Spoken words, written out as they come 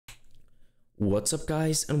What's up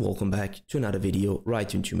guys, and welcome back to another video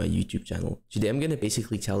right into my YouTube channel. Today I'm gonna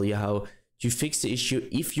basically tell you how to fix the issue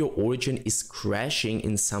if your origin is crashing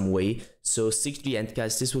in some way. So stick to the end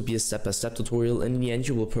guys, this will be a step-by-step tutorial, and in the end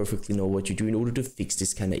you will perfectly know what to do in order to fix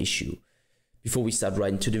this kind of issue. Before we start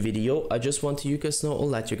right into the video, I just want to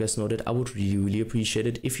let you guys know that I would really appreciate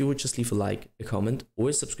it if you would just leave a like, a comment or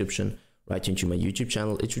a subscription right into my YouTube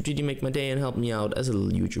channel. It would really make my day and help me out as a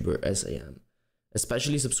little YouTuber as I am.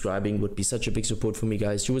 Especially subscribing would be such a big support for me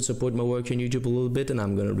guys. You would support my work on YouTube a little bit, and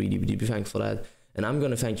I'm gonna really be thankful for that, and I'm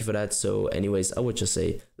gonna thank you for that. So anyways, I would just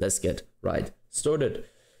say let's get right started.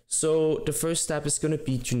 So the first step is gonna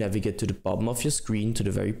be to navigate to the bottom of your screen, to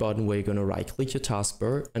the very bottom, where you're gonna right click your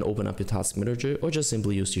taskbar and open up your task manager, or just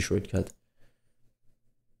simply use the shortcut.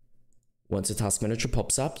 Once the task manager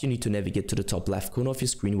pops up, you need to navigate to the top left corner of your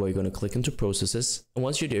screen where you're gonna click into processes, and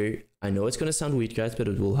once you're there, I know it's gonna sound weird guys, but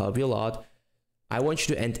it will help you a lot. I want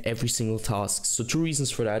you to end every single task. So two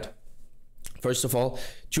reasons for that. First of all,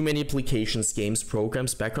 too many applications, games,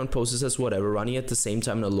 programs, background processes, whatever, running at the same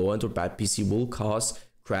time in a low-end or bad PC will cause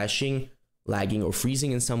crashing, lagging, or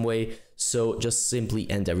freezing in some way. So just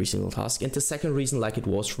simply end every single task. And the second reason, like it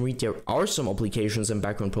was for me, there are some applications and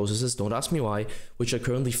background processes, don't ask me why, which are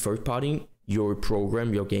currently third-partying your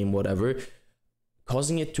program, your game, whatever,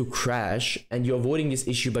 causing it to crash, and you're avoiding this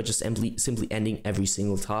issue by just simply ending every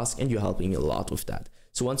single task, and you're helping a lot with that.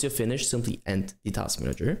 So once you're finished, simply end the task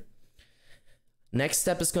manager. Next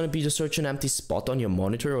step is going to be to search an empty spot on your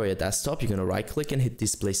monitor or your desktop. You're going to right click and hit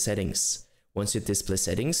display settings. Once you hit display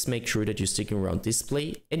settings, make sure that you're sticking around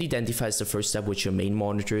display and identifies the first step, which your main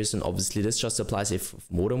monitor is, and obviously this just applies if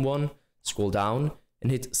more than one. Scroll down and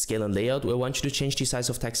hit scale and layout, where I want you to change the size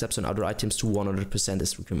of text tabs and other items to 100%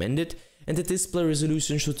 as recommended, and the display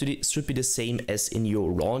resolution should be the same as in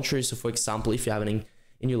your launcher. So for example, if you're having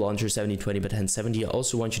in your launcher 7020 by 1070, I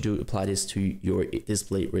also want you to apply this to your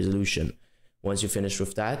display resolution. Once you're finished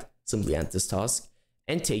with that, simply end this task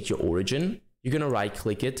and take your origin. You're gonna right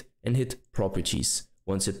click it and hit properties.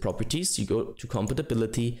 Once you hit properties, you go to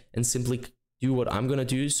compatibility and simply do what I'm gonna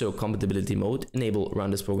do. So compatibility mode, enable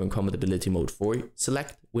run this program compatibility mode 4,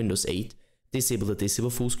 select Windows 8, disable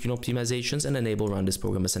full screen optimizations, and enable run this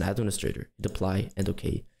program as an administrator. Hit apply and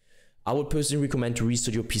OK. I would personally recommend to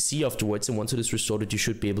restart your PC afterwards, and once it is restored, you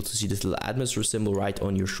should be able to see this little administrator symbol right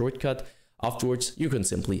on your shortcut. Afterwards, you can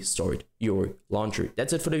simply start your launcher.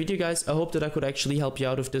 That's it for the video guys. I hope that I could actually help you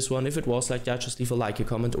out with this one. If it was like that, just leave a like, a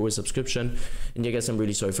comment, or a subscription. And yeah guys, I'm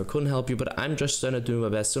really sorry if I couldn't help you, but I'm just trying to do my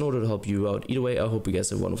best in order to help you out. Either way, I hope you guys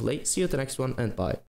have a wonderful day. See you at the next one, and bye.